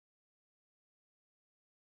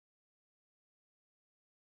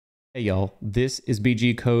Hey y'all, this is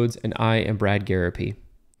BG Codes and I am bradgarropy.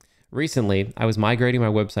 Recently, I was migrating my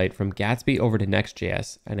website from Gatsby over to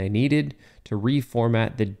Next.js and I needed to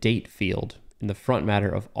reformat the date field in the front matter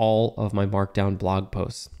of all of my markdown blog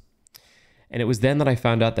posts. And it was then that I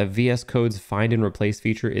found out that VS Code's find and replace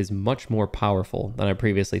feature is much more powerful than I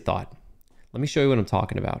previously thought. Let me show you what I'm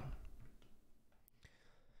talking about.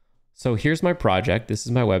 So here's my project. This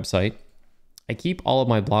is my website. I keep all of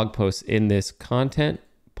my blog posts in this content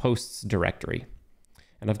posts directory.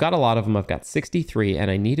 And I've got a lot of them. I've got 63, and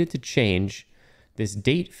I needed to change this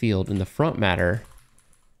date field in the front matter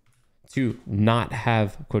to not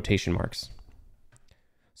have quotation marks.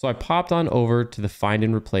 So I popped on over to the find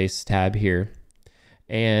and replace tab here.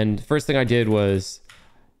 And first thing I did was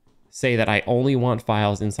say that I only want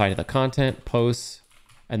files inside of the content, posts,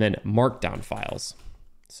 and then markdown files.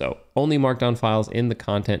 So only markdown files in the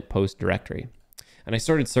content post directory. And I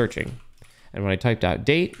started searching. And when I typed out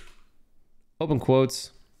date, open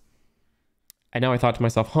quotes, and now I thought to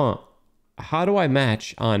myself, how do I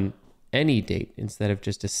match on any date instead of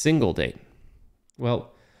just a single date?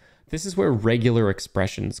 Well, this is where regular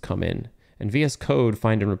expressions come in. And VS Code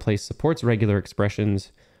find and replace supports regular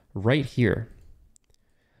expressions right here.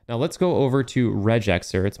 Now let's go over to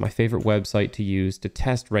RegExr. It's my favorite website to use to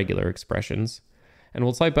test regular expressions. And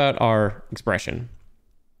we'll type out our expression.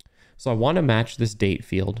 So I want to match this date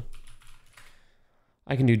field.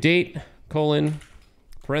 I can do date, colon,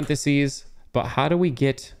 parentheses, but how do we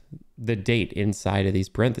get the date inside of these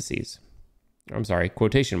parentheses? I'm sorry,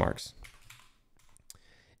 quotation marks.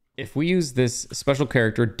 If we use this special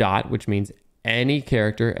character dot, which means any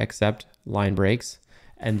character except line breaks,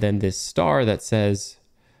 and then this star that says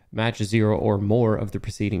match 0 or more of the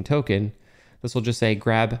preceding token, this will just say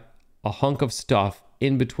grab a hunk of stuff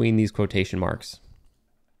in between these quotation marks.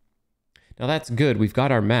 Now that's good, we've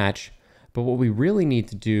got our match, but what we really need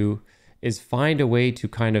to do is find a way to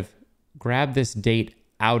kind of grab this date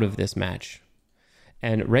out of this match.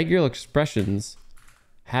 And regular expressions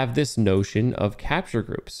have this notion of capture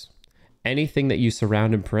groups. Anything that you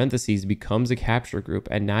surround in parentheses becomes a capture group.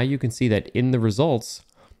 And now you can see that in the results,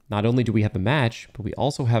 not only do we have a match, but we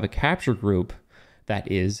also have a capture group that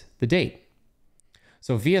is the date.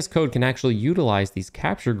 So VS Code can actually utilize these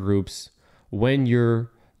capture groups when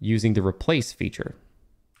you're using the replace feature.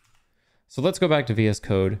 So let's go back to VS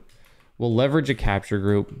Code. We'll leverage a capture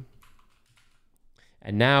group.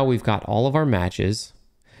 And now we've got all of our matches.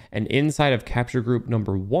 And inside of capture group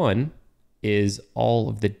number 1 is all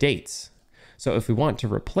of the dates. So if we want to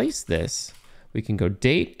replace this, we can go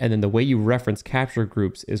date, and then the way you reference capture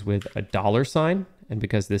groups is with a $sign. And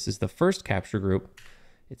because this is the first capture group,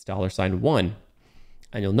 it's $1.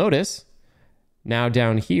 And you'll notice now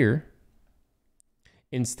down here,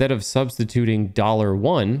 instead of substituting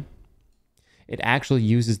 $1, it actually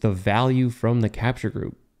uses the value from the capture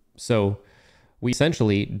group. So we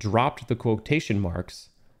essentially dropped the quotation marks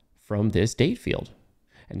from this date field.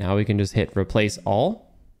 And now we can just hit replace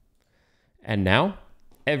all. And now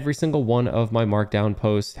every single one of my markdown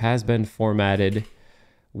posts has been formatted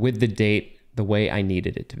with the date the way I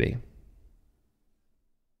needed it to be.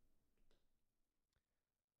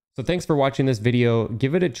 So thanks for watching this video.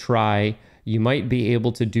 Give it a try. You might be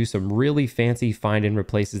able to do some really fancy find and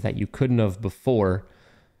replaces that you couldn't have before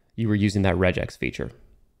you were using that regex feature.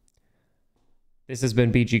 This has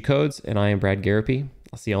been BG Codes, and I am bradgarropy.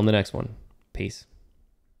 I'll see you on the next one. Peace.